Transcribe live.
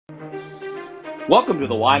Welcome to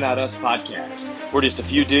the Why Not Us podcast. We're just a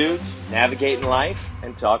few dudes navigating life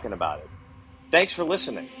and talking about it. Thanks for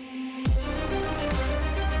listening.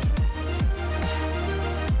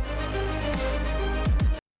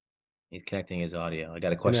 He's connecting his audio. I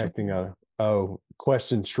got a question. Connecting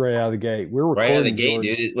question straight out of the gate. We're Right out of the recording, gate,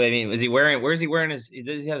 Jordan. dude. Wait, I mean, is he wearing? Where's he wearing his?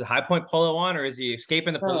 Does he have a High Point polo on, or is he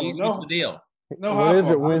escaping the No, police? What's the no, deal? no What high is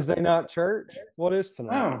it? five. Wednesday night church? What is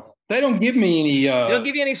tonight? No, they don't give me any. They don't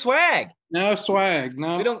give you any swag. No swag.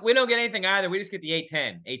 No, We don't get anything either. We just get the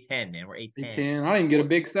 810. 810, man. We're You 810. can. I didn't get a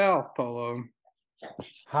Big South polo.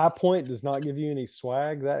 High Point does not give you any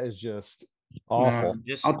swag. That is just awful. No.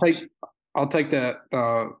 Just I'll take that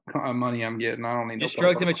money I'm getting. I don't need. just no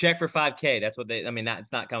stroked him a polo. check for 5K. That's what they. I mean,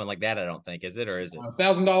 it's not coming like that. I don't think, is it, or is it?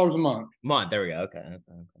 $1,000 a month. Month. There we go. Okay.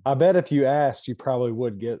 I bet if you asked, you probably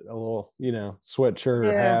would get a little, sweatshirt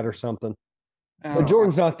or Yeah. hat or something. I But don't-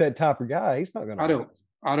 Jordan's not that type of guy. He's not going to.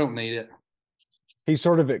 I don't need it. He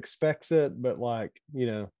sort of expects it, but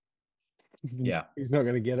Yeah. he's not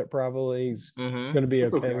going to get it probably. He's Mm-hmm. going to be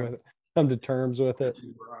That's okay okay. with it. Come to terms with it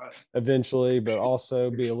Right. eventually, but also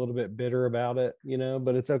be a little bit bitter about it,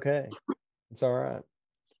 but it's okay. It's all right.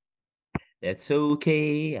 That's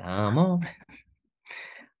okay. I'm on.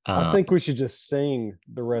 I think we should just sing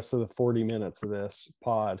the rest of the 40 minutes of this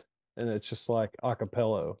pod, and it's just like a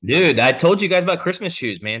cappella. Dude, I told you guys about Christmas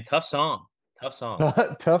shoes, man. Tough song. Tough song.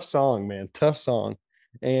 Tough song, man. Tough song.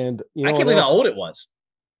 And I can't believe how old it was.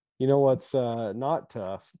 You know what's not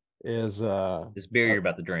tough is This beer you're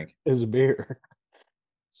about to drink. is a beer.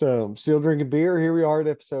 So I'm still drinking beer. Here we are at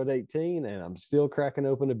episode 18, and I'm still cracking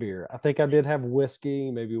open a beer. I think I did have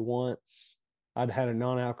whiskey maybe once. I'd had a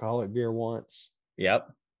non-alcoholic beer once. Yep.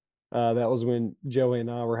 That was when Joey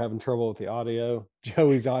and I were having trouble with the audio.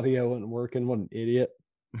 Joey's audio wasn't working. What an idiot.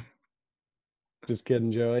 Just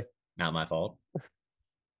kidding, Joey. Not my fault.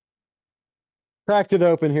 Cracked it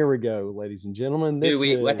open. Here we go, ladies and gentlemen.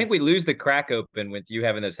 Dude, I think we lose the crack open with you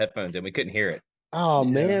having those headphones in. We couldn't hear it. Oh, Yeah.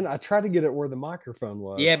 man. I tried to get it where the microphone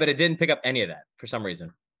was. Yeah, but it didn't pick up any of that for some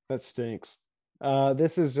reason. That stinks.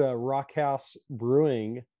 This is Rock House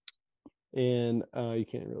Brewing in, you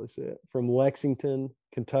can't really see it, from Lexington,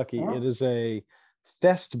 Kentucky. Oh. It is a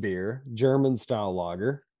Fest beer, German style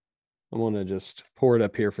lager. I want to just pour it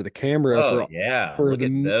up here for the camera. Oh, yeah. for Look the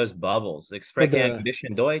at m- those bubbles. Sprechen the- ein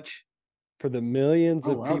bisschen Deutsch. For the millions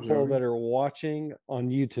Oh, of wow, people Joey. that are watching on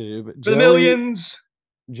YouTube. For the millions.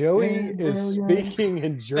 Joey Yeah, is yeah. speaking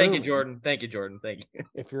in German. Thank you, Jordan. Thank you, Jordan. Thank you.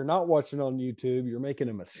 If you're not watching on YouTube, you're making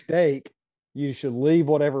a mistake. You should leave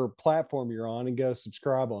whatever platform you're on and go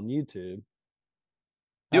subscribe on YouTube.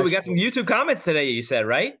 Dude, we got some YouTube comments today, you said,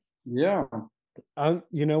 right? Yeah.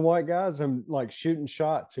 You know what, guys? I'm like shooting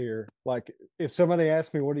shots here. Like, if somebody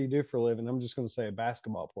asks me, what do you do for a living? I'm just going to say a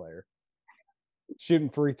basketball player. Shooting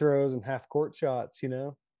free throws and half court shots,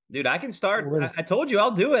 Dude, I can start. What is- I told you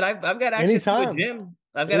I'll do it. I've got access to a Anytime. gym.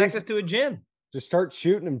 I've got Any- access to a gym. Just start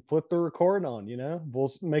shooting and flip the record on,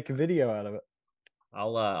 We'll make a video out of it.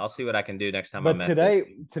 I'll see what I can do next time I'm But at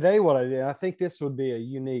today what I did, I think this would be a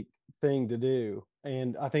unique thing to do.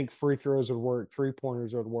 And I think free throws would work,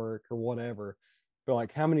 3-pointers would work, or whatever. But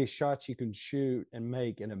like how many shots you can shoot and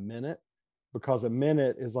make in a minute, because a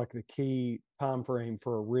minute is like the key time frame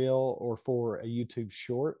for a reel or for a YouTube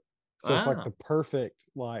short. So it's like Wow. the perfect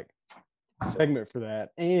segment for that.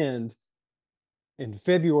 And in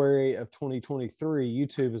February of 2023,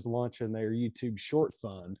 YouTube is launching their YouTube Short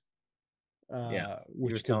Fund. Yeah, you were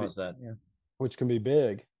which could telling be, us that. Yeah. which can be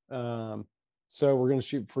big. So we're going to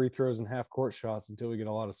shoot free throws and half court shots until we get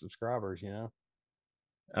a lot of subscribers.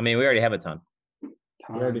 I mean, we already have a ton.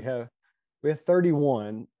 We have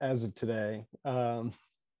 31 as of today.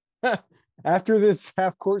 After this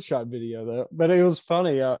half court shot video though, but it was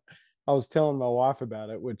funny. I was telling my wife about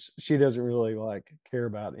it, which she doesn't really care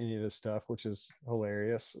about any of this stuff, which is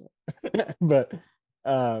hilarious. But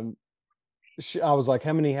I was like,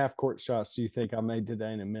 how many half court shots do you think I made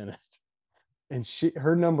today in a minute? And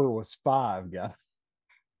her number was 5, guys.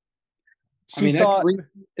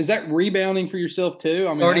 Is that rebounding for yourself too?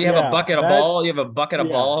 I mean, Or do you have Yeah, a bucket of that- ball? You have a bucket of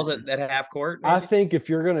yeah. balls at half court? I maybe? think if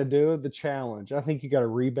you're going to do the challenge, I think you got to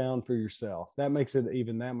rebound for yourself. That makes it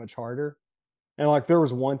even that much harder. And there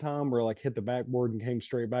was one time where hit the backboard and came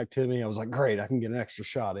straight back to me. I was like, great, I can get an extra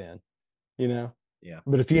shot in, Yeah.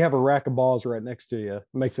 But if you have a rack of balls right next to you, it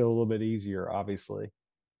makes it a little bit easier, obviously.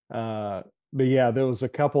 But yeah, there was a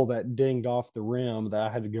couple that dinged off the rim that I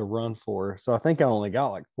had to go run for. So I think I only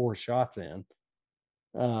got 4 shots in.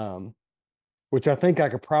 Which I think I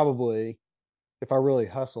could probably, if I really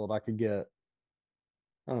hustled, I could get,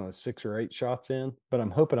 I don't know, 6 or 8 shots in. But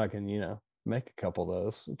I'm hoping I can, make a couple of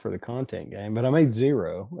those for the content game. But I made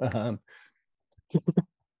 0.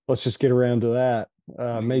 let's just get around to that.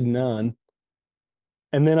 Made none.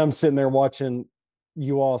 And then I'm sitting there watching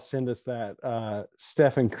you all send us that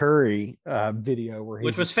Stephen Curry video where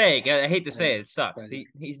Which was fake. I hate to say it. It sucks. He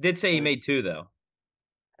did say he made 2 though.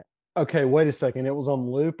 Okay, wait a second. It was on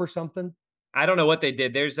loop or something? I don't know what they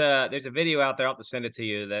did. There's a video out there. I'll have to send it to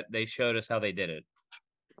you that they showed us how they did it.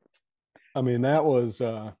 I mean, that was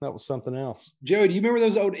something else. Joey, do you remember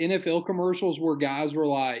those old NFL commercials where guys were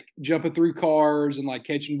like jumping through cars and like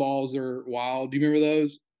catching balls? They're wild. Do you remember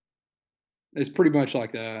those? It's pretty much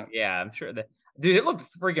like that. Yeah, I'm sure that. Dude, it looked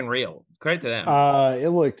freaking real. Credit to them. It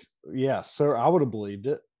looked, yeah, sir. I would have believed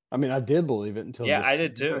it. I mean, I did believe it until I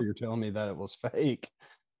did too. You're telling me that it was fake.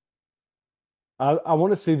 I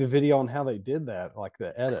want to see the video on how they did that, like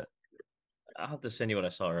the edit. I'll have to send you what I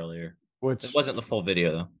saw earlier. Which it wasn't the full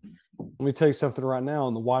video though. Let me tell you something right now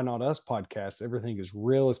on the Why Not Us podcast. Everything is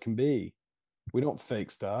real as can be. We don't fake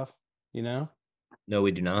stuff, you know. No,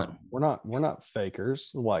 we do not. We're not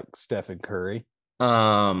fakers like Stephen Curry.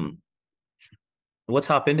 Let's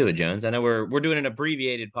hop into it, Jones. I know we're doing an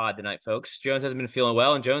abbreviated pod tonight, folks. Jones hasn't been feeling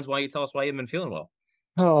well, and Jones, why don't you tell us why you haven't been feeling well?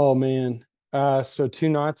 Oh man. So 2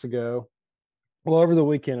 nights ago, well, over the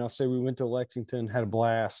weekend, I'll say we went to Lexington, had a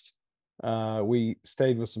blast. We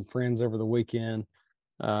stayed with some friends over the weekend.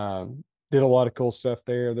 Did a lot of cool stuff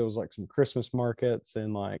there. There was like some Christmas markets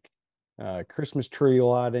and like Christmas tree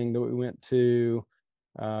lighting that we went to.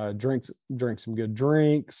 Drank some good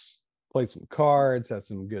drinks, played some cards, had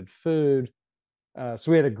some good food.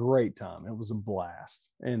 So we had a great time. It was a blast.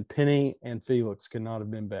 And Penny and Felix could not have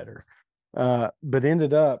been better. But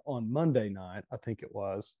ended up on Monday night, I think it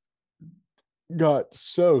was, got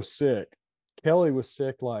so sick. Kelly was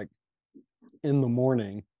sick like in the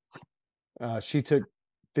morning. She took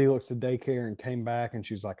Felix to daycare and came back and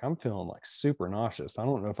she was like, I'm feeling like super nauseous. I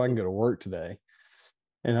don't know if I can go to work today.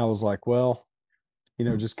 And I was like, well, you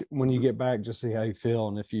know, just when you get back, just see how you feel.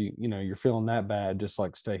 And if you're feeling that bad, just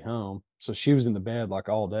like stay home. So she was in the bed like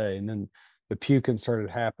all day. And then the puking started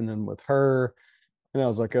happening with her. And I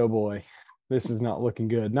was like, oh boy, this is not looking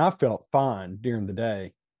good. And I felt fine during the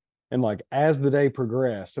day. And like as the day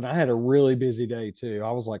progressed, and I had a really busy day too.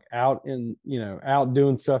 I was like out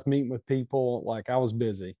doing stuff, meeting with people. Like I was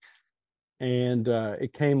busy. And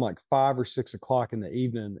it came like 5 or 6 o'clock in the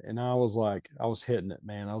evening, and I was hitting it,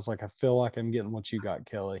 man. I was like, I feel like I'm getting what you got,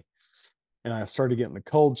 Kelly. And I started getting the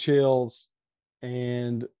cold chills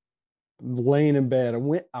and laying in bed.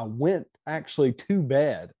 I went actually to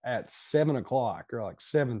bed at 7 o'clock or like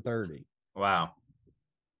 7:30. Wow.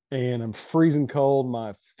 And I'm freezing cold.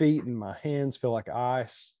 My feet and my hands feel like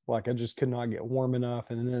ice. Like I just could not get warm enough.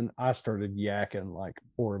 And then I started yakking like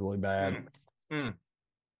horribly bad.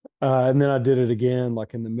 And then I did it again,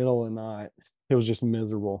 like in the middle of the night. It was just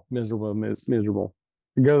miserable. I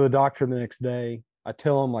go to the doctor the next day. I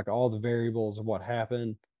tell them like all the variables of what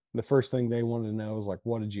happened. The first thing they wanted to know was like,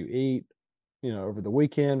 what did you eat, over the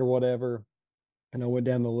weekend or whatever? And I went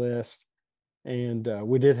down the list, and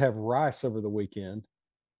we did have rice over the weekend.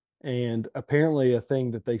 And apparently a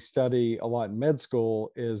thing that they study a lot in med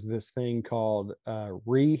school is this thing called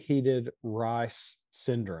reheated rice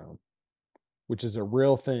syndrome, which is a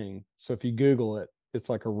real thing. So if you Google it, it's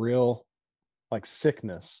like a real like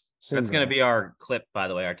sickness syndrome. That's going to be our clip, by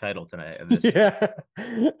the way, our title tonight of this. Yeah.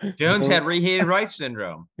 Jones had reheated rice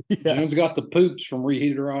syndrome. Yeah. Jones got the poops from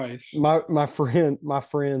reheated rice. My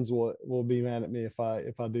friends will be mad at me if I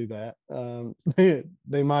do that.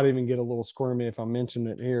 They might even get a little squirmy if I mention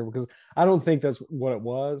it here, because I don't think that's what it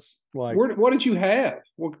was. Like, what did you have?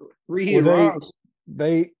 Reheated rice.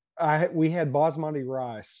 We had basmati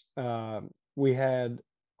rice. We had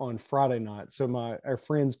on Friday night. So our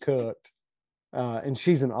friends cooked, and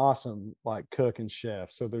she's an awesome like cook and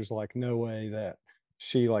chef. So there's like no way that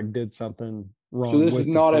she like did something wrong. So this is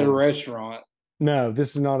not at a restaurant. No,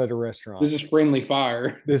 this is not at a restaurant. This is friendly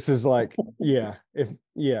fire. This is like, yeah.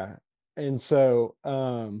 And so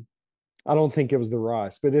I don't think it was the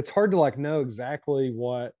rice, but it's hard to like know exactly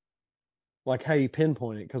like how you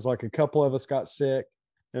pinpoint it, because like a couple of us got sick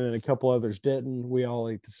and then a couple others didn't. We all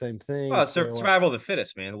ate the same thing. Well, survival of the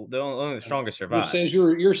fittest, man. Only the strongest survive. It says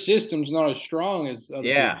your system's not as strong as other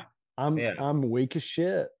people. I'm weak as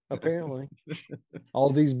shit, apparently. All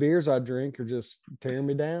these beers I drink are just tearing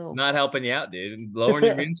me down. Not helping you out, dude. Lowering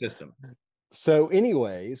your immune system. So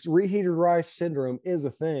anyways, reheated rice syndrome is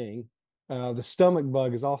a thing. The stomach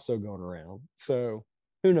bug is also going around. So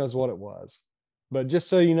who knows what it was. But just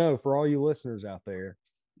so you know, for all you listeners out there,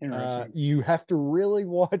 you have to really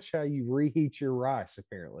watch how you reheat your rice,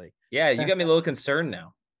 apparently. Yeah, you got me a little concerned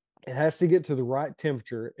now. It has to get to the right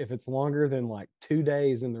temperature. If it's longer than like 2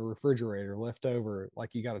 days in the refrigerator left over,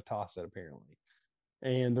 like you got to toss it, apparently.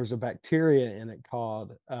 and there's a bacteria in it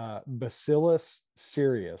called Bacillus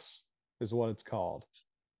cereus, is what it's called.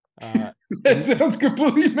 That sounds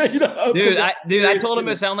completely made up. Dude, I told him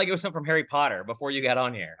it sounded like it was something from Harry Potter before you got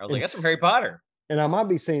on here. I was like, that's from Harry Potter. And I might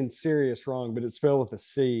be saying serious wrong, but it's spelled with a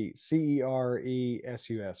C,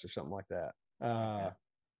 Ceresus or something like that.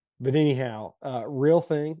 But anyhow, real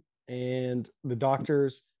thing. And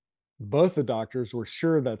both the doctors were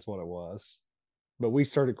sure that's what it was. But we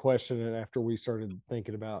started questioning it after we started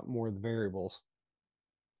thinking about more of the variables.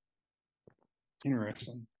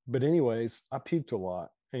 Interesting. But anyways, I puked a lot.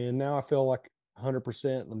 And now I feel like 100%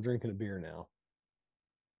 and I'm drinking a beer now.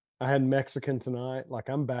 I had Mexican tonight. Like,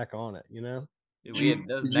 I'm back on it, you know? Dude, we had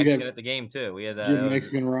those Mexican at the game too. We had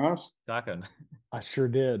Mexican Ross taco. I sure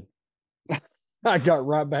did. I got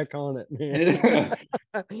right back on it, man.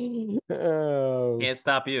 Oh, Can't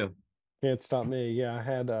stop you. can't stop me. Yeah, I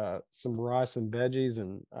had some rice and veggies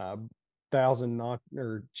and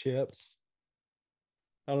 1,000 chips.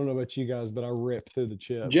 I don't know about you guys, but I ripped through the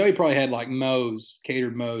chips. Joey probably had like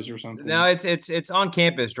catered Moe's or something. No, it's on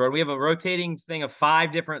campus, Jordan. We have a rotating thing of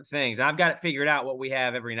 5 different things. I've got it figured out what we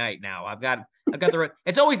have every night now. I've got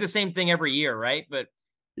it's always the same thing every year, right? But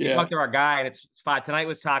you talk to our guy and it's 5. Tonight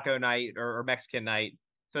was taco night or Mexican night.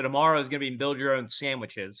 So tomorrow is going to be build your own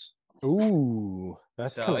sandwiches. Ooh,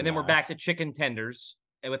 that's so. And then we're back to chicken tenders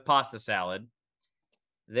with pasta salad.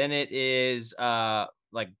 Then it is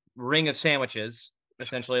like ring of sandwiches,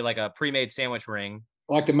 essentially like a pre-made sandwich ring.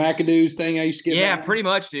 Like the McAdoo's thing I used to get. Yeah, pretty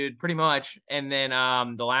much, dude. Pretty much. And then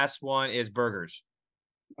the last one is burgers.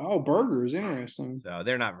 Oh, burgers, interesting. So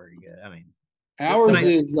they're not very good. I mean, ours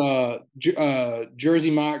is Jersey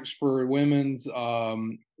Mike's for women's,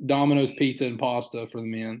 Domino's pizza and pasta for the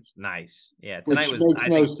men's. Nice. Yeah, tonight makes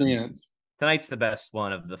no sense. Tonight's the best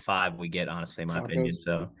one of the 5 we get, honestly, in my opinion.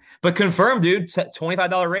 So, but confirmed, dude.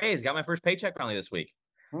 $25 raise. Got my first paycheck finally this week.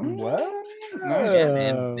 What? Yeah,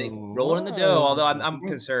 man. Big rolling in the dough. Although I'm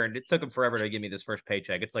concerned. It took them forever to give me this first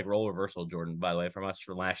paycheck. It's like role reversal, Jordan, by the way, from us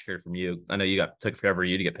from last year, from you. I know took forever for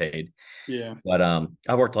you to get paid. Yeah. But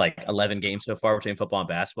I worked like 11 games so far between football and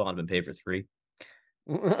basketball, and I've been paid for 3.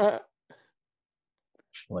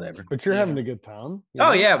 Whatever. But you're having a good time.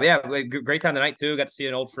 Oh, yeah. Great time tonight, too. Got to see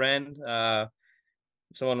an old friend.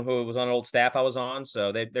 Someone who was on an old staff I was on.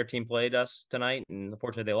 So their team played us tonight, and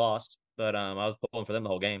unfortunately they lost. But I was pulling for them the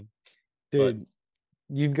whole game. Dude,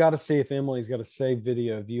 you've got to see if Emily's got a saved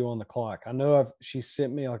video of you on the clock. I know she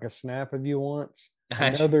sent me like a snap of you once.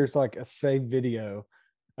 I know there's like a saved video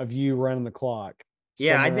of you running the clock.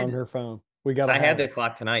 Yeah, I did on her phone. I had the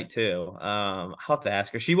clock tonight too. I'll have to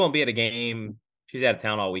ask her. She won't be at a game. She's out of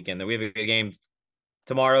town all weekend. We have a game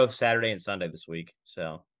tomorrow, Saturday, and Sunday this week.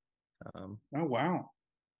 So, oh wow,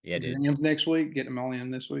 yeah, dude. Exams next week. Getting them all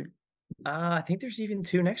in this week. I think there's even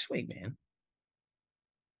 2 next week, man.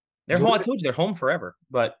 They're home. I told you they're home forever.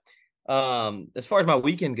 But as far as my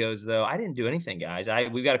weekend goes, though, I didn't do anything, guys.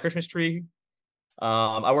 We've got a Christmas tree.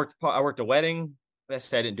 I worked a wedding. I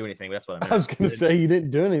said I didn't do anything. But that's what I mean. I was going to say you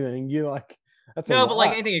didn't do anything. You like that's no, but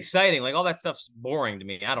like anything exciting, like all that stuff's boring to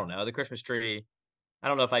me. I don't know. The Christmas tree. I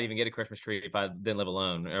don't know if I'd even get a Christmas tree if I didn't live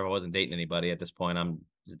alone or if I wasn't dating anybody at this point. I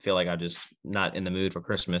feel like I'm just not in the mood for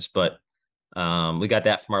Christmas. But we got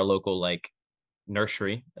that from our local like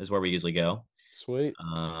nursery is where we usually go. Sweet.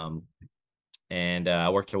 And I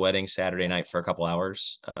worked a wedding Saturday night for a couple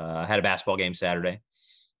hours. I had a basketball game Saturday.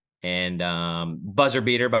 And buzzer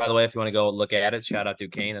beater, by the way, if you want to go look at it, shout out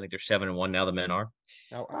Duquesne. I think they're 7-1 now. The men are.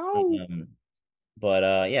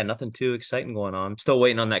 But yeah, nothing too exciting going on. I'm still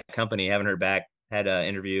waiting on that company. Haven't heard back. Had an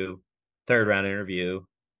interview, 3rd round interview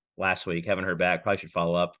last week. Haven't heard back. Probably should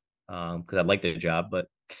follow up because I'd like the job. But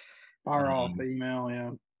fire off email, yeah.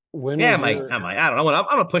 I might. I don't know. I'm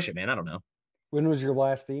gonna push it, man. I don't know. When was your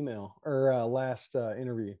last email or last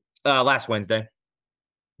interview? Last Wednesday.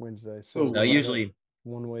 So usually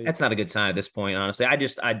 1 week. That's not a good sign at this point, honestly. I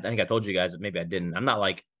think I told you guys that maybe I didn't. I'm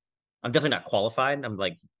definitely not qualified. I'm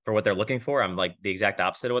like for what they're looking for. I'm like the exact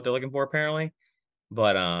opposite of what they're looking for, apparently.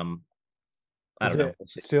 But I don't know.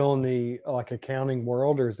 Still in the like accounting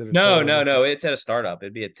world, or is it? No. It's at a startup.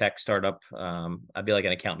 It'd be a tech startup. I'd be like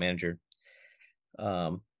an account manager.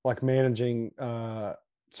 Like managing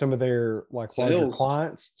some of their like larger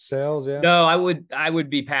clients, sales. Yeah. No, I would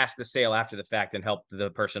be past the sale after the fact and help the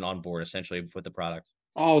person on board essentially with the product.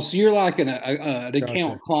 Oh, so you're like an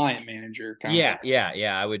account client manager. Yeah.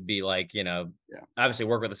 I would be like, obviously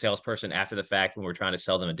work with the salesperson after the fact when we're trying to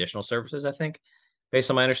sell them additional services, I think, based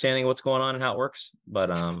on my understanding of what's going on and how it works. But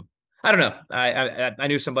I don't know. I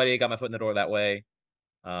knew somebody, got my foot in the door that way.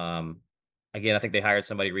 Again, I think they hired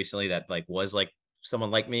somebody recently that like was like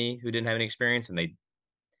someone like me who didn't have any experience, and they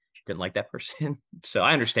didn't like that person. So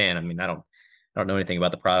I understand. I mean, I don't know anything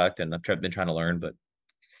about the product, and been trying to learn, but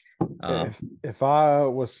If I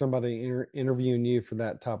was somebody interviewing you for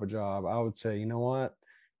that type of job, I would say, you know what?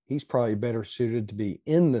 He's probably better suited to be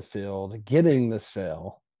in the field, getting the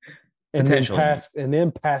sale, and potentially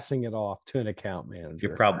then passing it off to an account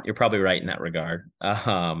manager. you're probably right in that regard.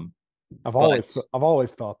 I've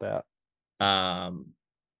always thought that.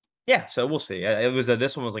 Yeah, so we'll see. It was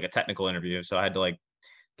this one was like a technical interview, so I had to like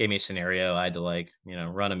gave me a scenario. I had to like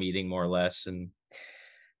run a meeting more or less, and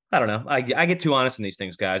I don't know. I get too honest in these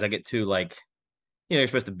things, guys. I get too like you're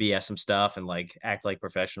supposed to BS some stuff and like act like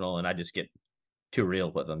professional, and I just get too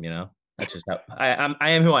real with them. That's just how I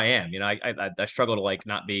am who I am. I struggle to like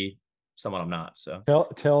not be someone I'm not. So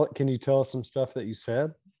can you tell us some stuff that you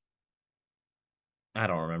said? I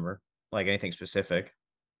don't remember like anything specific.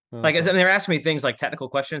 Okay. Like, I mean, they're asking me things like technical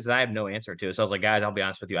questions that I have no answer to. So I was like, guys, I'll be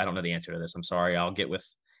honest with you. I don't know the answer to this. I'm sorry. I'll get with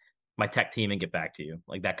my tech team and get back to you.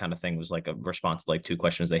 Like that kind of thing was like a response to like 2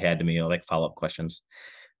 questions they had to me, or like follow-up questions.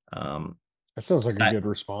 That sounds like a good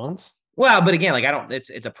response. Well, but again, like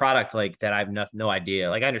it's a product like that. I've no idea.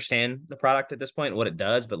 Like I understand the product at this point, what it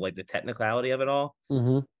does, but like the technicality of it all,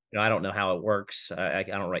 I don't know how it works. I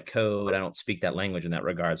don't write code. I don't speak that language in that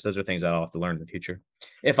regard. So those are things I'll have to learn in the future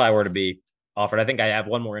if I were to be offered. I think I have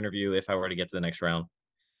one more interview if I were to get to the next round.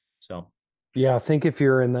 So yeah, I think if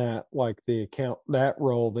you're in that like that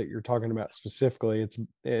role that you're talking about specifically,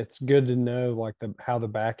 it's good to know like how the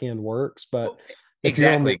back end works. But if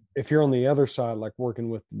you're on the other side, like working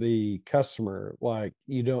with the customer, like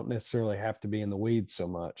you don't necessarily have to be in the weeds so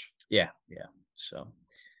much. Yeah. So,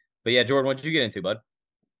 but yeah, Jordan, what did you get into, bud?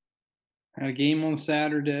 Had a game on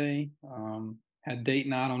Saturday. Had date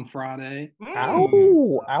night on Friday.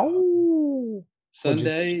 Ow!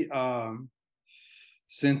 Sunday.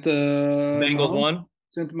 Sent the Bengals won.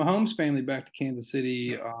 Sent the Mahomes family back to Kansas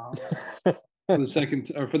City for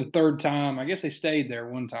the third time. I guess they stayed there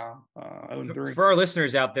one time. 0-3. For our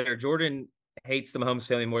listeners out there, Jordan hates the Mahomes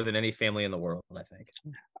family more than any family in the world, I think.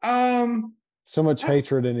 So much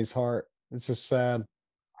hatred in his heart. It's just sad.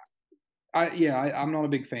 I'm not a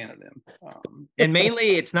big fan of them. And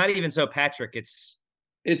mainly, it's not even so Patrick. It's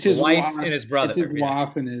his wife and his brother. It's his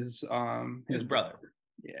wife and his brother.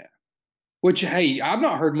 Yeah. Which, hey, I've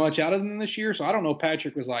not heard much out of them this year, so I don't know.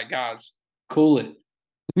 Patrick was like, guys, cool it.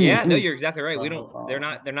 Yeah, no, you're exactly right. We don't.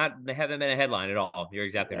 They haven't been a headline at all. You're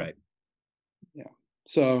exactly right. Yeah.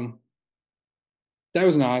 So that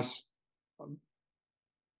was nice.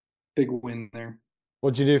 Big win there.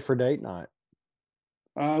 What'd you do for date night?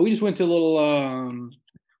 We just went to a little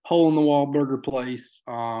hole in the wall burger place.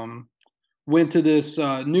 Went to this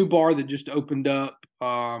new bar that just opened up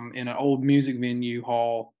in an old music venue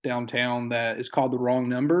hall downtown that is called The Wrong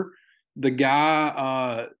Number. The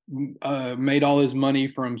guy made all his money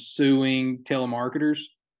from suing telemarketers.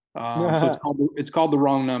 So it's called The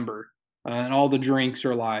Wrong Number. And all the drinks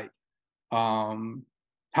are like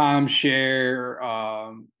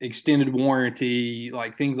timeshare, extended warranty,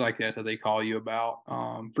 like things like that they call you about,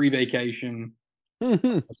 free vacation. So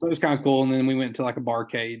it was kind of cool. And then we went to like a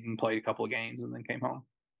barcade and played a couple of games and then came home.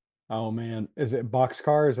 Oh man, is it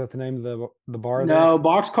Boxcar? Is that the name of the bar? No,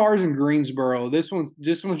 Boxcar's in Greensboro. This one's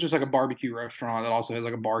just like a barbecue restaurant that also has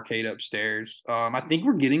like a barcade upstairs. I think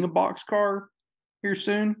we're getting a Boxcar here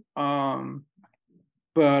soon. But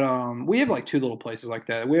we have like 2 little places like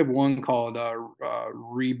that. We have one called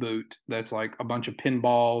Reboot that's like a bunch of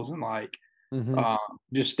pinballs and like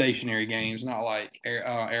just stationary games, not like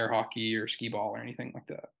air hockey or skee ball or anything like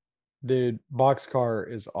that. Dude, Boxcar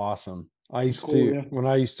is awesome. When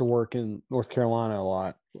I used to work in North Carolina a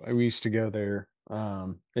lot, we used to go there.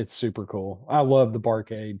 It's super cool. I love the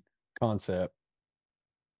barcade concept.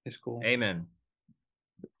 It's cool. Amen.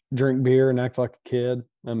 Drink beer and act like a kid.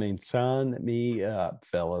 I mean, sign me up,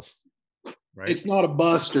 fellas. Right. It's not a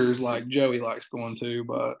Buster's like Joey likes going to,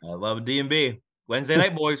 but I love D&B. Wednesday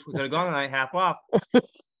night, boys. We could have gone tonight, half off.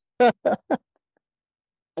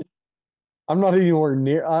 I'm not anywhere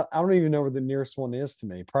near. I don't even know where the nearest one is to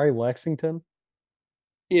me. Probably Lexington.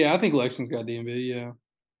 Yeah, I think Lexington's got D&B. Yeah,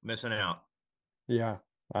 missing out. Yeah,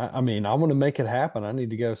 I mean, I want to make it happen. I need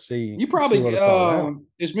to go see. You probably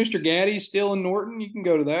is Mr. Gaddy still in Norton? You can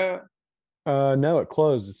go to that. No, it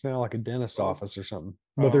closed. It's now like a dentist office or something.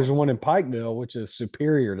 But there's one in Pikeville, which is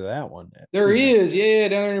superior to that one. There is, yeah,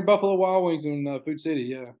 down there in Buffalo Wild Wings in Food City,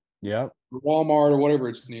 yeah. Yep. Walmart or whatever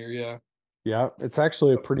it's near, yeah. Yeah, it's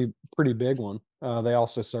actually a pretty big one. They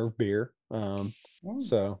also serve beer.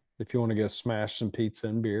 So if you want to go smash some pizza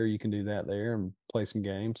and beer, you can do that there and play some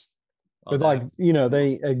games. But like,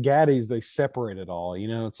 they at Gaddy's, they separate it all.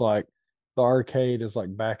 It's like the arcade is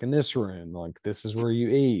like back in this room. Like this is where you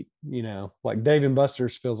eat. You know, like Dave and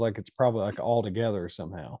Buster's feels like it's probably like all together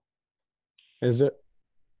somehow. Is it?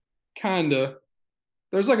 Kinda.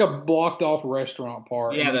 There's like a blocked off restaurant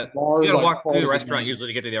part. Yeah, and the you bar is gotta like walk part through the of restaurant game. usually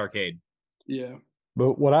to get to the arcade. Yeah.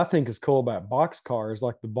 But what I think is cool about Boxcar is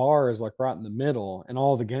like the bar is like right in the middle, and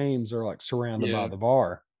all the games are like surrounded by Yeah. the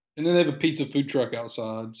bar. And then they have a pizza food truck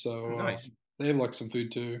outside, so Nice. they have like some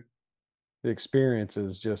food too. The experience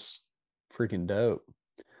is just freaking dope.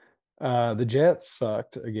 The Jets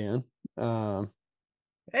sucked again.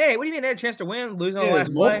 Hey, what do you mean they had a chance to win, losing on the Yeah,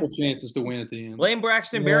 last play? multiple chances to win at the end. Blame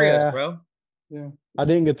Braxton Berrios, Yeah. bro. Yeah. I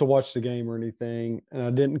didn't get to watch the game or anything, and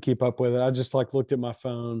I didn't keep up with it. I just like looked at my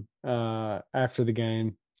phone after the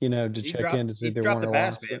game, you know, to check in to see He if they dropped won the or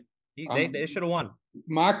pass, lost. man. But They should have won.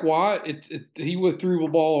 Mike White, he withrew the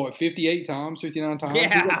ball at 58 times, 59 times.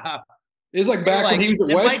 Yeah. It's like back when he was at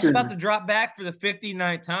and Mike's Western. about to drop back for the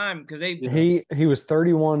 59th time because they he was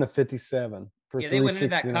 31 to 57 for they went into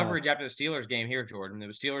that 369. coverage after the Steelers game here, Jordan. It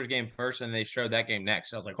was Steelers game first, and they showed that game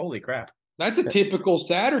next. I was like, holy crap. That's a typical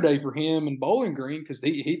Saturday for him in Bowling Green because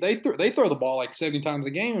they throw the ball like 70 times a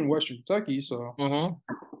game in Western Kentucky. So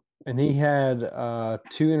And he had 2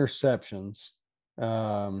 interceptions.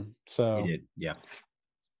 So he did,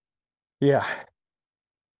 yeah.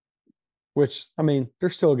 Which I mean, they're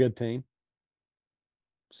still a good team.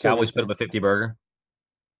 Cowboys put up a 50 burger.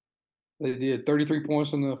 They did 33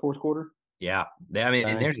 points in the fourth quarter. Yeah.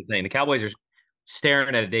 And here's the thing. The Cowboys are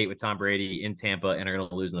staring at a date with Tom Brady in Tampa and are going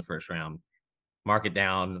to lose in the first round. Mark it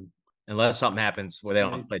down unless something happens where they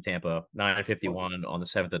don't play Tampa. 9:51 on the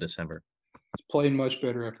 7th of December. It's played much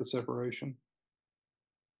better after the separation.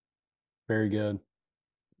 Very good.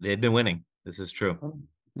 They've been winning. This is true.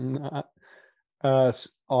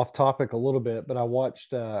 Off topic a little bit, but I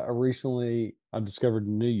watched I discovered a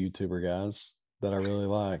new YouTuber, guys, that I really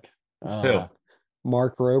like. Who?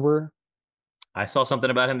 Mark Rober. I saw something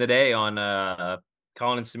about him today on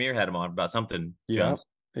Colin and Samir had him on about something. Yeah.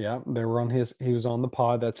 They were on he was on the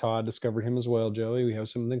pod. That's how I discovered him as well, Joey. We have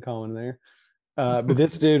something in common there. But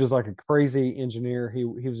this dude is like a crazy engineer. He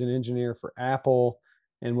was an engineer for Apple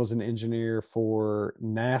and was an engineer for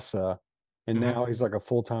NASA, and now he's like a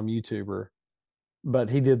full-time YouTuber. But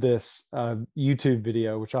he did this YouTube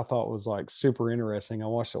video, which I thought was like super interesting. I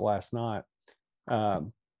watched it last night.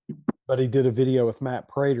 But he did a video with Matt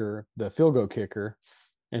Prater, the field goal kicker,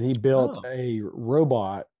 and he built a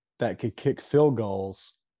robot that could kick field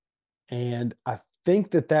goals. And I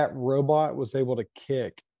think that robot was able to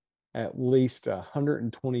kick at least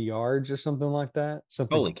 120 yards or something like that.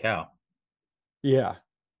 Holy cow. Yeah.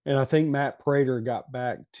 And I think Matt Prater got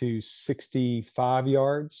back to 65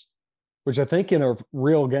 yards, which I think in a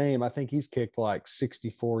real game, I think he's kicked like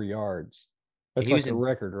 64 yards. That's like a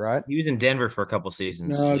record, right? He was in Denver for a couple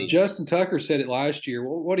seasons. Justin Tucker said it last year.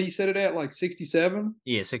 What did he said it at? Like 67?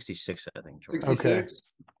 Yeah, 66, I think. 66? Okay.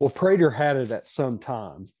 Well, Prater had it at some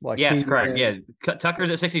time. Like yes, correct. Yeah. Tucker's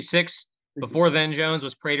at 66. Before then, Jones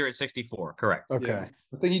was Prater at 64. Correct. Okay. Yeah.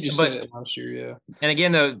 I think he just said it last year, yeah. And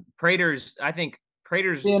again, though, Prater's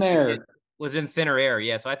thin air. Was in thinner air.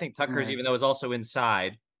 Yeah. So I think Tucker's, even though it was also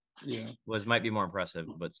inside, might be more impressive,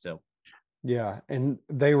 but still. Yeah. And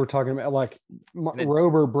they were talking about like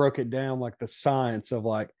Rober broke it down like the science of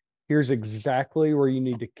like, here's exactly where you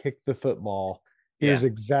need to kick the football. Here's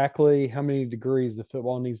exactly how many degrees the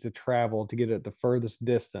football needs to travel to get it the furthest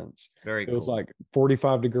distance. Very cool. It was like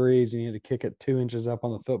 45 degrees and you had to kick it 2 inches up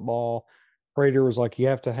on the football. Prater was like, you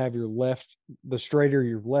have to have the straighter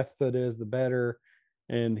your left foot is, the better.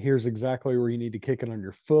 And here's exactly where you need to kick it on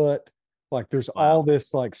your foot. Like there's all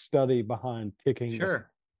this like study behind kicking.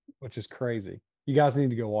 Sure. Which is crazy. You guys need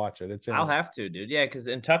to go watch it. I'll have to, dude. Yeah, because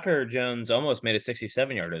Tucker Jones almost made a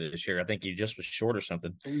 67-yarder this year. I think he just was short or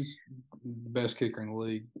something. He's the best kicker in the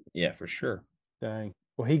league. Yeah, for sure. Dang.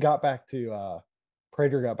 Well, he got back to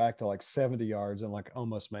Prater got back to like 70 yards and like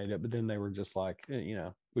almost made it, but then they were just like,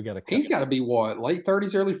 we got to. He's got to be what, late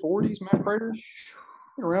 30s, early 40s, Matt Prater?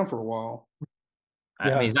 Been around for a while. I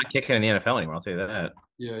mean, he's not kicking in the NFL anymore. I'll tell you that.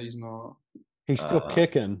 Yeah, he's not. He's still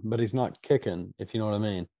kicking, but he's not kicking, if you know what I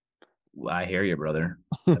mean. I hear you, brother.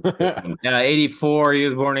 84. He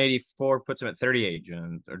was born 84. Puts him at 38,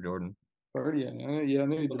 Jones or Jordan. 30, yeah.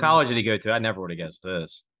 What college did he go to? I never would have guessed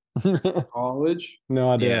this. College?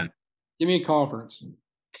 No idea. Yeah. Give me a conference.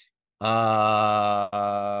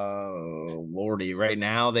 Lordy. Right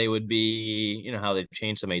now, they would be, how they've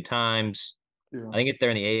changed so many times. Yeah. I think they're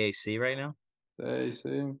in the AAC right now. The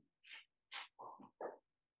AAC.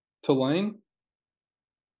 Tulane?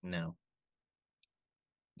 No.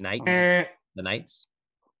 Knights? The Knights?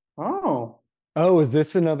 Oh. Oh, is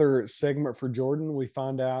this another segment for Jordan? We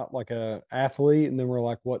find out like a athlete, and then we're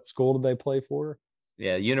like, what school did they play for?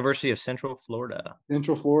 Yeah, University of Central Florida.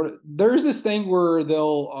 Central Florida. There's this thing where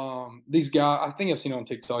they'll these guys, I think I've seen it on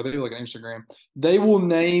TikTok, they do like an Instagram. They will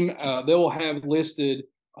name they will have listed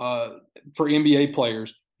for NBA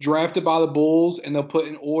players drafted by the Bulls, and they'll put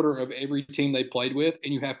an order of every team they played with,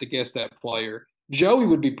 and you have to guess that player. Joey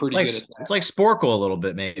would be pretty good at that. It's like Sporkle a little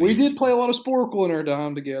bit, maybe. We did play a lot of Sporkle in our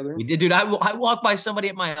time together. We did, dude. I walked by somebody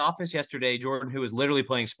at my office yesterday, Jordan, who was literally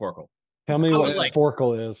playing Sporkle. Tell me what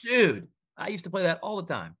Sporkle is. Dude, I used to play that all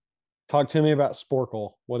the time. Talk to me about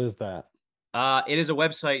Sporkle. What is that? It is a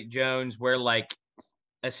website, Jones, where like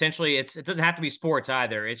essentially it doesn't have to be sports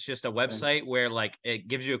either. It's just a website where like it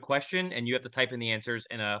gives you a question and you have to type in the answers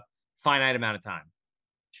in a finite amount of time.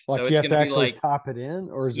 Like so you have to actually type it in,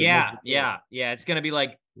 or is it? Yeah. It's gonna be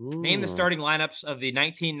like name the starting lineups of the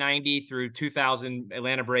 1990 through 2000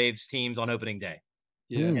 Atlanta Braves teams on opening day.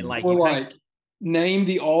 Yeah, and like name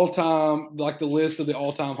the all-time, like the list of the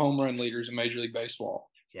all-time home run leaders in Major League Baseball.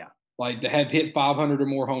 Yeah, like they have hit 500 or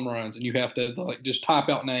more home runs, and you have to like just type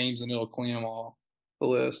out names and it'll clean them all the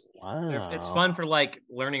list. Wow, it's fun for like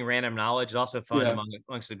learning random knowledge. It's also fun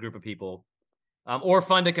amongst a group of people. Or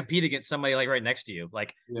fun to compete against somebody like right next to you.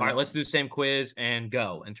 Like, all right, let's do the same quiz and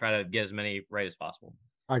go and try to get as many right as possible.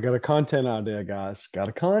 I got a content idea, guys. Got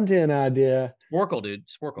a content idea. Sporkle, dude.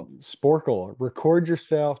 Sporkle. Sporkle. Record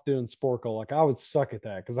yourself doing Sporkle. Like I would suck at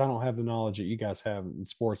that because I don't have the knowledge that you guys have in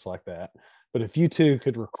sports like that. But if you two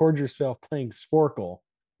could record yourself playing Sporkle,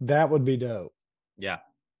 that would be dope. Yeah.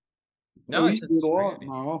 No, we used to do it a lot in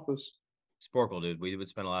my office. Sporkle, dude. We would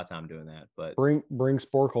spend a lot of time doing that. But bring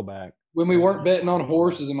Sporkle back. When we weren't betting on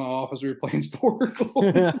horses in my office, we were playing Sporkle.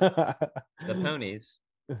 The ponies.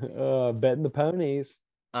 Betting the ponies.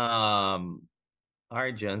 All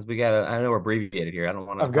right, Jones. I know we're abbreviated here. I don't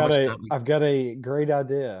want to. I've got a great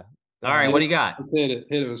idea. All right, what do you got? Let's hit it.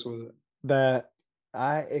 Hit us with it.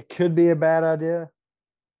 It could be a bad idea,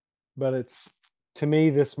 but it's, to me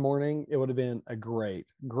this morning, it would have been a great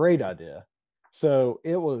idea. So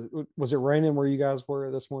it was it raining where you guys were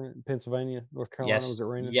this morning in Pennsylvania, North Carolina? Yes, was it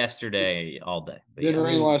raining? Yesterday all day. Didn't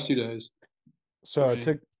rain the last 2 days. So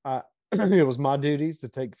it was my duties to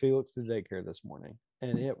take Felix to daycare this morning,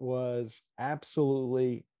 and it was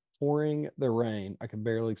absolutely pouring the rain. I could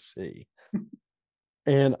barely see.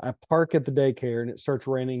 And I park at the daycare and it starts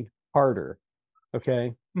raining harder.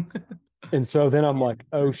 Okay. And so then I'm like,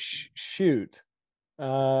 oh, shoot.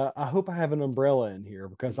 I hope I have an umbrella in here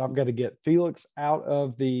because I've got to get Felix out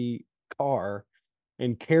of the car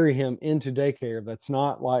and carry him into daycare that's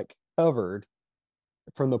not like covered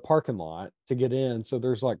from the parking lot to get in. So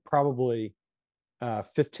there's like probably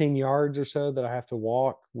 15 yards or so that I have to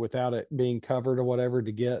walk without it being covered or whatever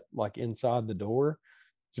to get like inside the door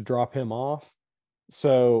to drop him off.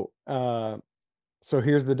 So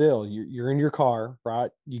here's the deal. You're in your car, right?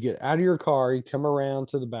 You get out of your car, you come around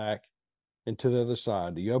to the back and to the other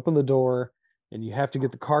side. You open the door and you have to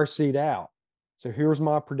get the car seat out. So here's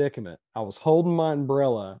my predicament. I was holding my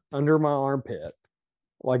umbrella under my armpit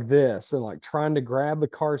like this and like trying to grab the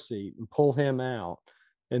car seat and pull him out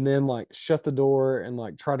and then like shut the door and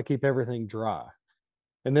like try to keep everything dry.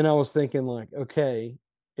 And then I was thinking like, okay,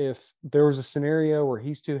 if there was a scenario where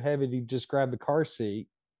he's too heavy to just grab the car seat,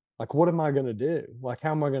 like what am I going to do? Like,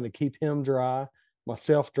 how am I going to keep him dry,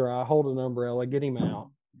 myself dry, hold an umbrella, get him out?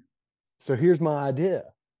 So here's my idea.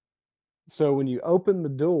 So when you open the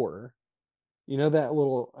door, you know that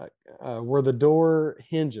little where the door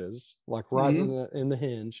hinges, like right in the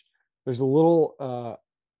hinge, there's a little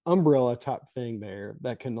umbrella type thing there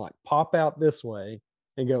that can like pop out this way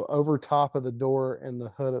and go over top of the door and the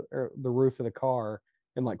hood or the roof of the car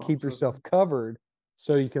and like keep yourself covered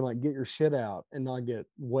so you can like get your shit out and not get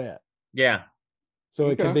wet. Yeah. So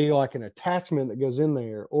it could be like an attachment that goes in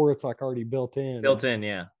there, or it's like already built in.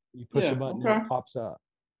 Yeah. You push a button and it pops up.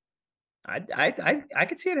 I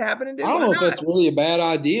could see it happening. I don't know if that's really a bad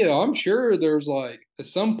idea. I'm sure there's like at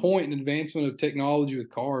some point an advancement of technology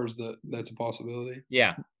with cars that's a possibility.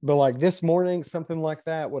 Yeah. But like this morning, something like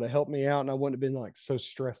that would have helped me out and I wouldn't have been like so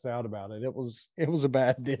stressed out about it. It was a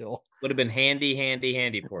bad deal. Would have been handy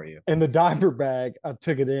for you. And the diaper bag, I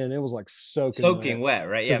took it in. It was like soaking wet,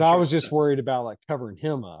 right? Yeah. Because I was just worried about like covering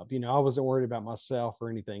him up. You know, I wasn't worried about myself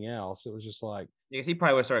or anything else. It was just like, because he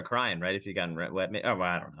probably would have started crying, right? If you gotten wet. Oh, well,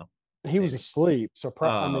 I don't know. He was asleep, so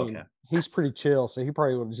probably. Okay. He's pretty chill, so he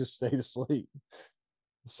probably would have just stayed asleep.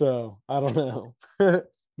 So I don't know, but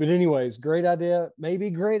anyways, great idea. Maybe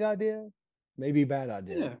great idea. Maybe a bad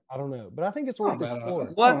idea. Yeah. I don't know, but I think it's Not worth a bad idea.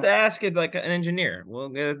 exploring. We'll have to ask it like an engineer,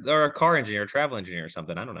 or a car engineer, a travel engineer, or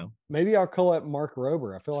something. I don't know. Maybe I'll call up Mark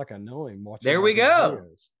Rober. I feel like I know him. Watching There we his go.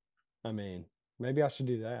 videos. I mean, maybe I should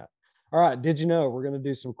do that. All right. Did you know? We're going to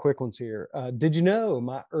do some quick ones here. Did you know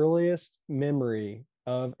my earliest memory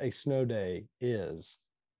of a snow day is?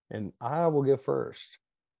 And I will go first.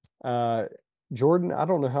 Jordan, I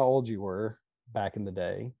don't know how old you were back in the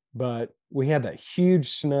day, but we had that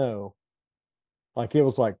huge snow. Like it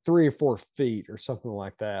was like 3 or 4 feet or something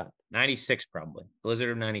like that. 96 probably. Blizzard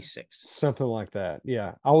of 96. Something like that.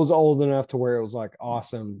 Yeah. I was old enough to where it was like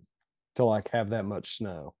awesome to like have that much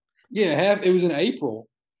snow. Yeah, it was in April.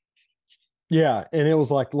 Yeah. And it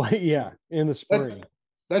was like late, yeah, in the spring.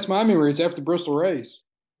 That's my memory. It's after Bristol race.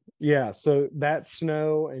 Yeah. So that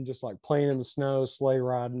snow and just like playing in the snow, sleigh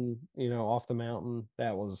riding, off the mountain.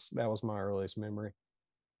 That was my earliest memory.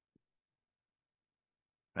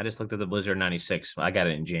 I just looked at the Blizzard 96. I got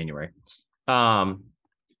it in January. Maybe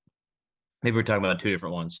we're talking about 2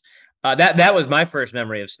 different ones. That was my first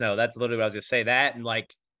memory of snow. That's literally what I was gonna say. That, and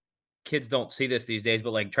like kids don't see this these days,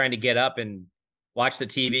 but like trying to get up and watch the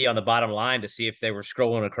TV on the bottom line to see if they were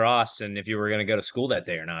scrolling across and if you were going to go to school that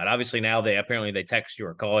day or not. Obviously now they text you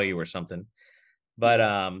or call you or something.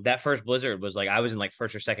 But that first blizzard was like I was in like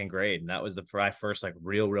first or second grade, and that was my first like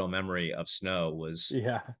real memory of snow was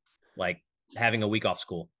like having a week off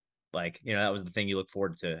school. Like, that was the thing you look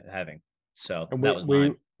forward to having. So that was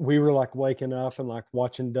mine. We were like waking up and like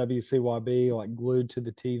watching WCYB, like glued to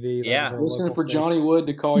the TV. Yeah. Listening for Johnny Wood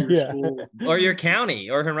to call your school. Or your county,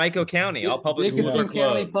 or Henrico County. All public schools are closed.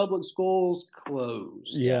 County public schools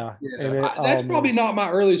closed. Yeah. That's probably not my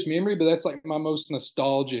earliest memory, but that's like my most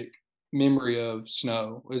nostalgic memory of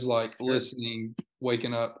snow is like listening,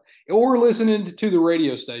 waking up, or listening to the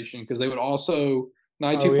radio station, because they would also,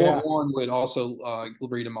 92.1 would also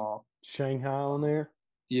read them off. Shanghai on there.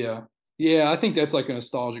 Yeah. Yeah, I think that's like a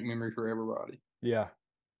nostalgic memory for everybody. Yeah.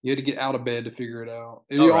 You had to get out of bed to figure it out.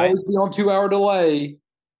 It would always be on 2-hour delay,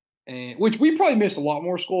 and which we probably missed a lot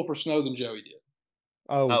more school for snow than Joey did.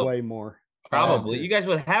 Oh, way more. Probably. You guys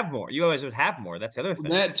would have more. You always would have more. That's the other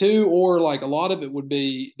thing. That too, or like a lot of it would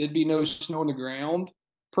be, there'd be no snow on the ground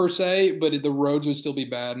per se, but the roads would still be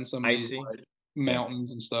bad in some of these like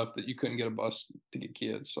mountains and stuff that you couldn't get a bus to get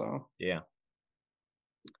kids. So yeah.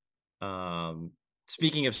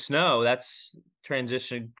 Speaking of snow, that's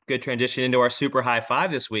good transition into our super high five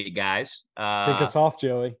this week, guys. Kick us off,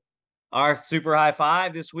 Joey. Our super high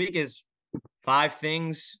five this week is 5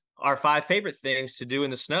 things, our 5 favorite things to do in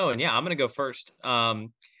the snow. And yeah, I'm going to go first.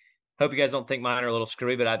 Hope you guys don't think mine are a little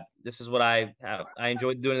screwy, but this is what I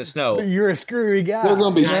enjoyed doing in the snow. You're a screwy guy. We're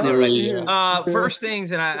going to be screwy. First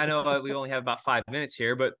things, and I know we only have about 5 minutes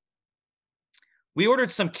here, but we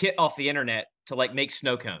ordered some kit off the internet to like make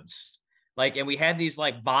snow cones. Like, and we had these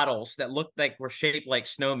like bottles that looked like were shaped like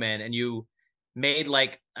snowmen, and you made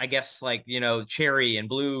like, I guess like, cherry and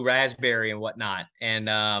blue raspberry and whatnot. And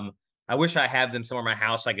I wish I have them somewhere in my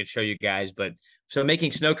house I could show you guys. But so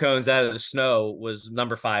making snow cones out of the snow was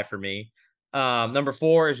number 5 for me. Number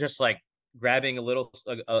 4 is just like grabbing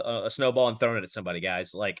a snowball and throwing it at somebody,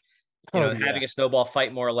 guys. Like, having a snowball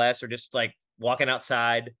fight more or less, or just like walking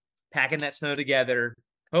outside, packing that snow together,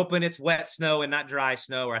 hoping it's wet snow and not dry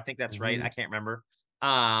snow, or I think that's right. I can't remember.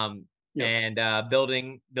 And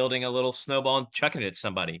building a little snowball and chucking it at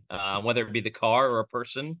somebody, whether it be the car or a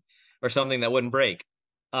person or something that wouldn't break.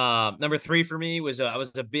 Number 3 for me was I was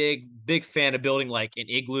a big fan of building like an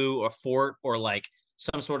igloo or fort, or like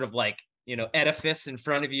some sort of like, edifice in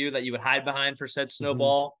front of you that you would hide behind for said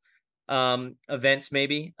snowball events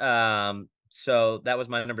maybe. So that was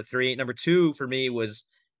my number 3. Number 2 for me was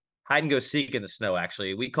hide and go seek in the snow.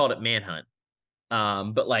 Actually, we called it manhunt.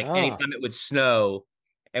 But like anytime it would snow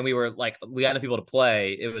and we got people to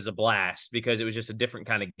play, it was a blast because it was just a different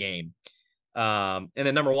kind of game. And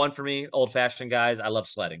then number 1 for me, old fashioned, guys, I love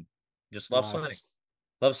sledding. Just love sledding.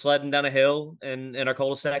 Love sledding down a hill in our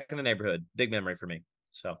cul-de-sac in the neighborhood. Big memory for me.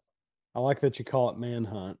 So I like that you call it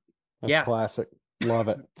manhunt. That's classic. Love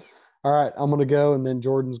it. All right, I'm gonna go, and then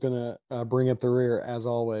Jordan's gonna bring up the rear as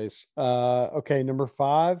always. Okay, number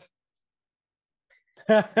 5.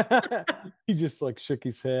 He just like shook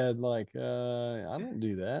his head like I don't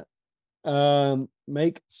do that.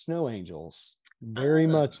 Make snow angels. Very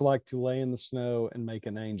much like to lay in the snow and make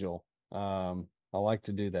an angel. I like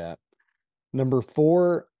to do that. Number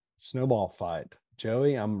 4, snowball fight.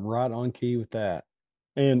 Joey, I'm right on key with that.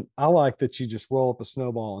 And I like that you just roll up a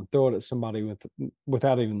snowball and throw it at somebody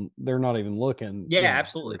without even, they're not even looking. Yeah,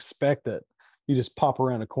 absolutely. Expect it. You just pop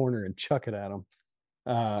around a corner and chuck it at them.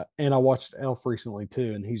 And I watched Elf recently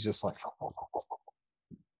too, and he's just like,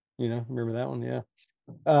 Remember that one? Yeah.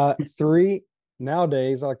 3,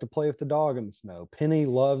 nowadays I like to play with the dog in the snow. Penny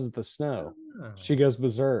loves the snow. She goes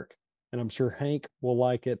berserk, and I'm sure Hank will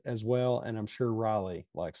like it as well, and I'm sure Riley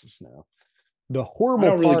likes the snow. The horrible I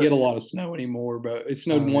don't really part, get a lot of snow anymore, but it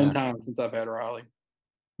snowed one time since I've had Riley.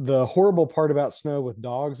 The horrible part about snow with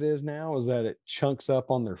dogs is that it chunks up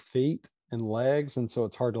on their feet and legs, and so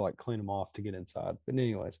it's hard to like clean them off to get inside. But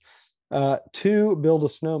anyways, 2, build a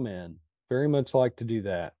snowman. Very much like to do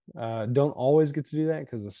that. Don't always get to do that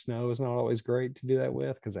because the snow is not always great to do that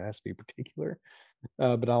with because it has to be particular.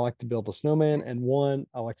 But I like to build a snowman. And 1,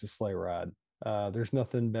 I like to sleigh ride. There's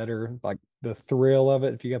nothing better, like the thrill of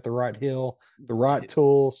it. If you got the right hill, the right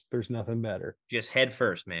tools, there's nothing better. Just head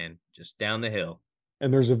first, man. Just down the hill.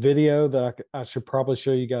 And there's a video that I should probably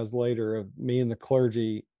show you guys later of me and the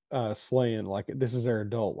clergy sleighing. Like, this is their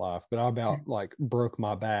adult life, but I about like broke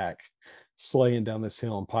my back sleighing down this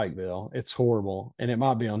hill in Pikeville. It's horrible, and it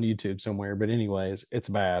might be on YouTube somewhere. But anyways, it's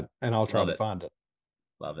bad, and I'll try to find it.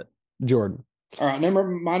 Love it, Jordan. All right,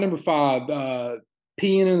 my number 5,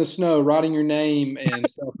 peeing in the snow, writing your name and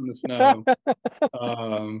stuff in the snow.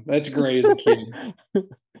 That's great as a kid.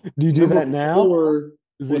 Do you do that now? 4,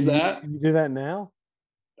 was that? You do that now?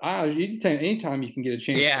 You can anytime you can get a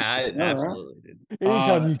chance. Yeah, I absolutely did.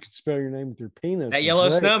 Anytime you can spell your name with your penis. That yellow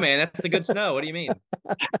snow, man. That's the good snow. What do you mean?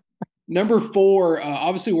 Number 4,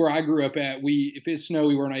 obviously where I grew up at, if it snowed,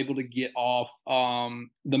 we weren't able to get off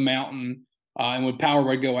the mountain, and when power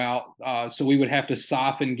would go out, so we would have to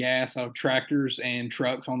siphon gas out of tractors and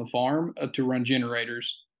trucks on the farm to run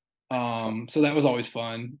generators. So that was always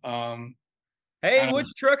fun. Hey,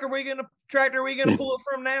 which tractor are we gonna pull it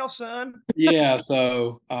from now, son? Yeah,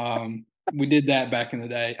 so we did that back in the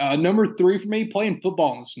day. Number 3 for me, playing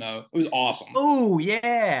football in the snow. It was awesome. Oh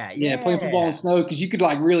yeah, playing football in the snow because you could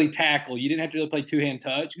like really tackle. You didn't have to really play 2-hand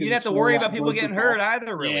touch. You didn't have to worry about people getting hurt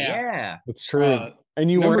either. Really, yeah. That's true. And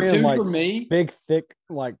you number were in 2 like for me, big, thick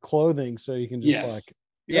like clothing, so you can just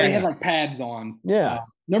you had like pads on. Yeah.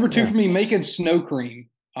 Number 2 for me, making snow cream.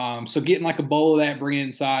 So getting like a bowl of that, bringing it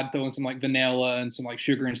inside, throwing some like vanilla and some like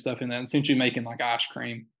sugar and stuff in that, and essentially making like ice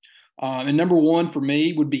cream. And number 1 for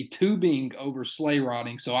me would be tubing over sleigh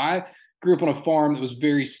riding. So I grew up on a farm that was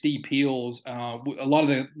very steep hills. A lot of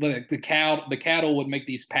the cattle would make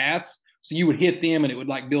these paths, so you would hit them and it would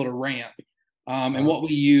like build a ramp. And what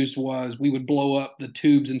we used was we would blow up the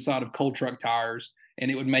tubes inside of coal truck tires, and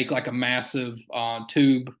it would make like a massive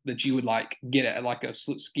tube that you would like get at like a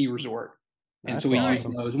ski resort. And so we used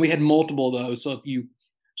those, and we had multiple of those. So if you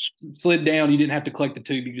slid down, you didn't have to collect the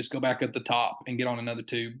tube. You just go back at the top and get on another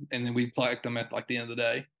tube, and then we collect them at like the end of the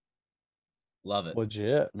day. Love it.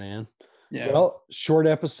 Legit, man. Yeah. Well, short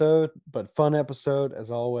episode, but fun episode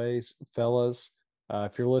as always, fellas.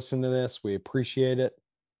 If you're listening to this, we appreciate it.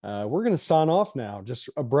 We're going to sign off now, just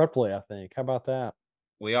abruptly, I think. How about that?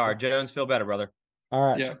 We are. Jones, feel better, brother. All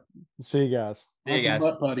right. Yeah. See you guys. See you guys.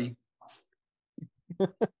 Butt putty.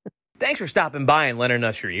 Thanks for stopping by and lending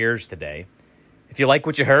us your ears today. If you like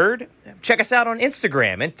what you heard, check us out on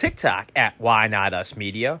Instagram and TikTok at Why Not Us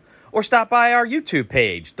Media, or stop by our YouTube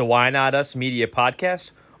page, the Why Not Us Media Podcast,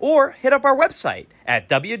 or hit up our website at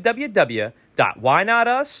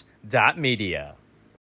www.whynotus.media.